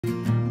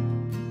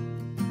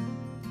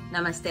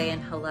Namaste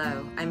and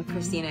hello. I'm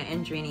Christina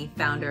Andrini,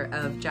 founder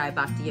of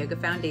Baikti Yoga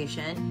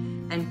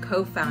Foundation and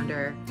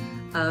co-founder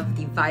of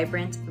the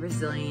V.I.B.R.A.N.T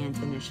Resilient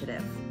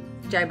Initiative.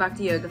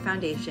 Baikti Yoga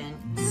Foundation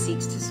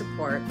seeks to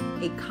support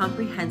a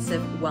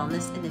comprehensive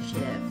wellness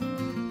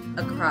initiative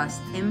across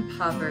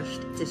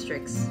impoverished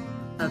districts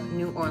of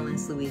New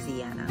Orleans,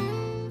 Louisiana.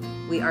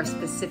 We are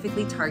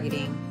specifically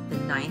targeting the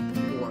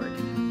 9th Ward.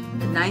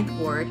 The 9th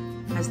Ward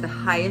has the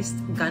highest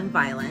gun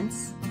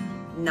violence,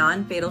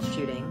 non-fatal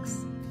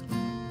shootings,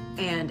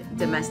 and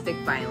domestic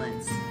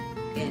violence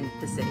in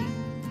the city.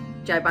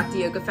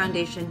 Baikti Yoga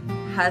Foundation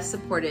has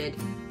supported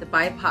the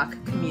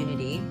BIPOC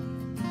community,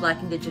 Black,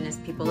 Indigenous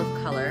People of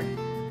Color,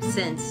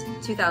 since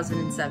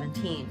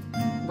 2017,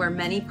 where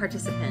many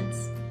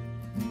participants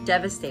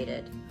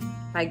devastated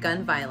by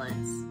gun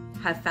violence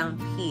have found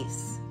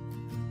peace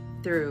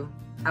through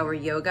our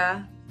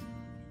yoga,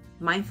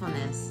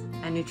 mindfulness,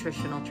 and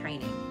nutritional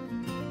training.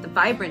 The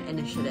V.I.B.R.A.N.T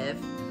initiative,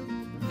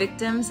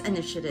 Victims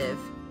Initiative,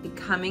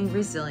 Becoming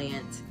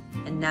Resilient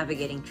and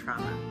Navigating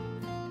Trauma,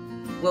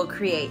 will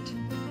create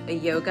a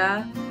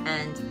yoga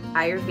and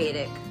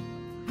Ayurvedic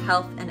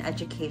Health and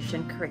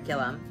Education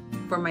Curriculum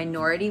for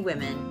minority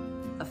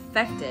women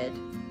affected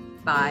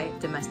by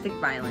domestic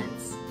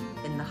violence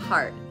in the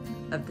heart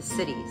of the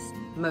city's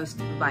most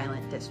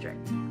violent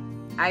district.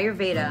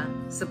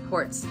 Ayurveda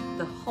supports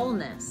the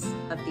wholeness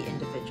of the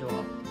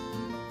individual,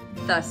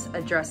 thus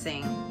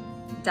addressing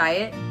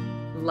diet,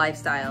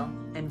 lifestyle,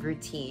 and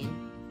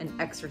routine, and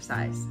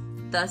exercise,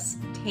 thus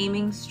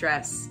taming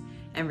stress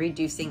and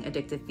reducing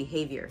addictive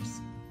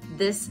behaviors.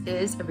 This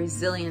is a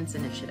resilience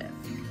initiative.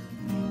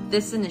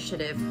 This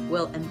initiative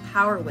will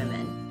empower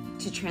women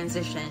to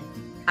transition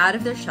out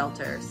of their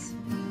shelters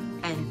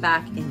and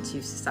back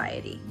into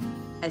society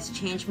as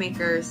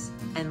changemakers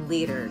and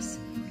leaders,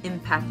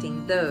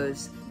 impacting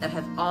those that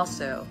have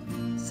also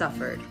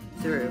suffered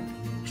through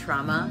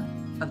trauma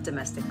of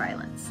domestic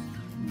violence.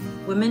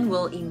 Women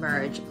will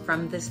emerge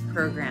from this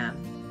program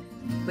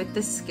with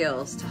the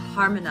skills to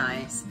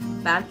harmonize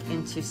back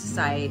into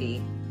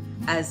society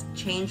as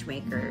change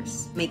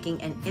makers,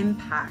 making an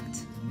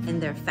impact in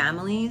their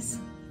families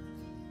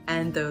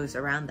and those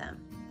around them.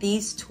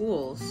 These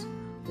tools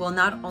will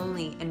not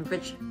only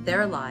enrich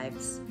their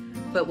lives,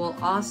 but will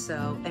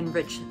also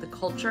enrich the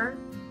culture,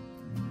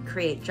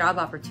 create job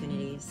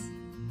opportunities,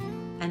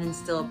 and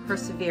instill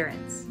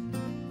perseverance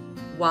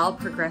while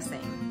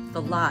progressing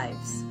the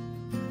lives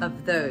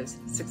of those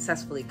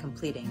successfully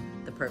completing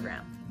the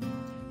program.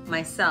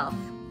 Myself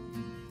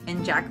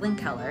and Jacqueline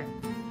Keller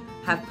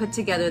have put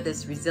together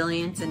this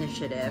resilience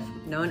initiative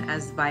known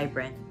as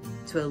V.I.B.R.A.N.T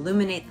to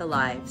illuminate the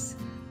lives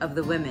of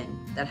the women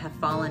that have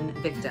fallen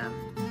victim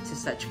to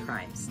such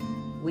crimes.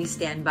 We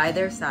stand by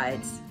their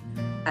sides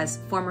as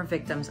former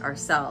victims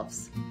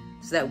ourselves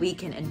so that we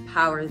can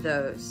empower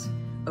those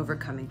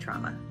overcoming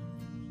trauma.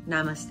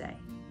 Namaste,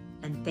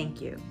 and thank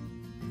you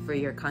for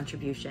your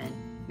contribution,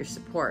 your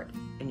support,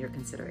 and your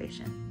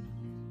consideration.